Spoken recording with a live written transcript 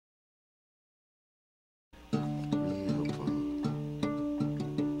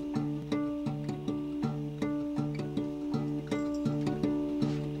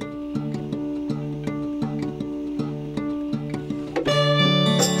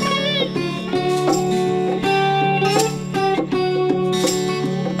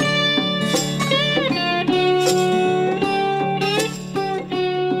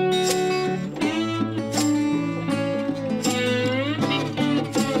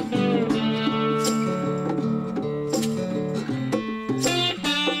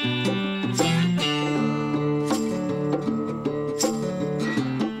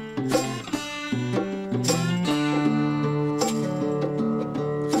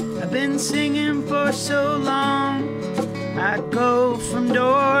I've been singing for so long, I go from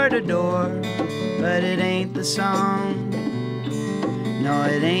door to door, but it ain't the song. No,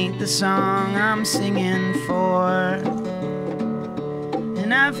 it ain't the song I'm singing for.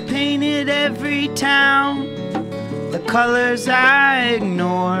 And I've painted every town, the colors I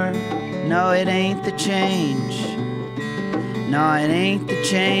ignore. No, it ain't the change. No, it ain't the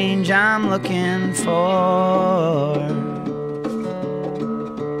change I'm looking for.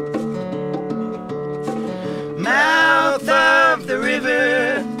 Mouth of the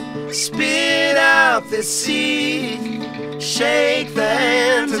river, spit out the sea. Shake the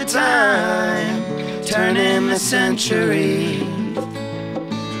hands of time, turning the century.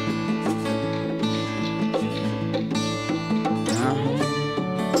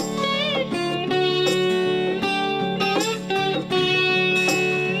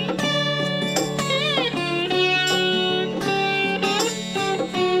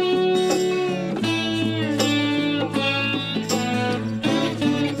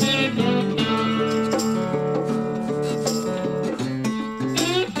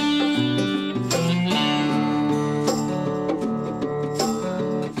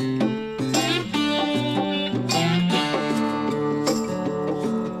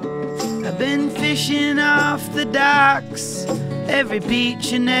 Been fishing off the docks, every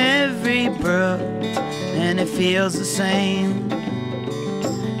beach and every brook, and it feels the same,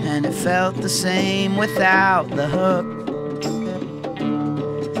 and it felt the same without the hook.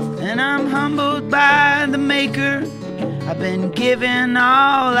 And I'm humbled by the maker, I've been given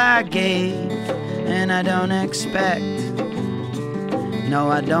all I gave, and I don't expect,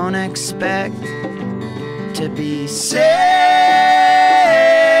 no, I don't expect to be saved.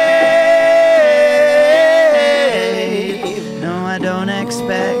 I don't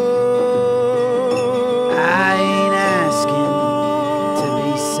expect, I ain't asking to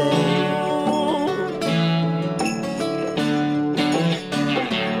be saved.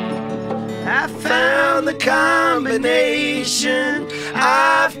 I found the combination,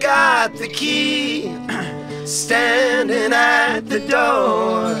 I've got the key, standing at the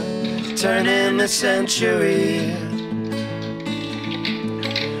door, turning the century.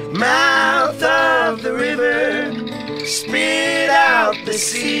 Mouth of the river, spit out the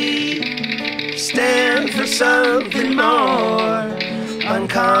sea, stand for something more,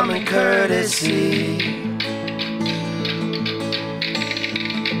 uncommon courtesy.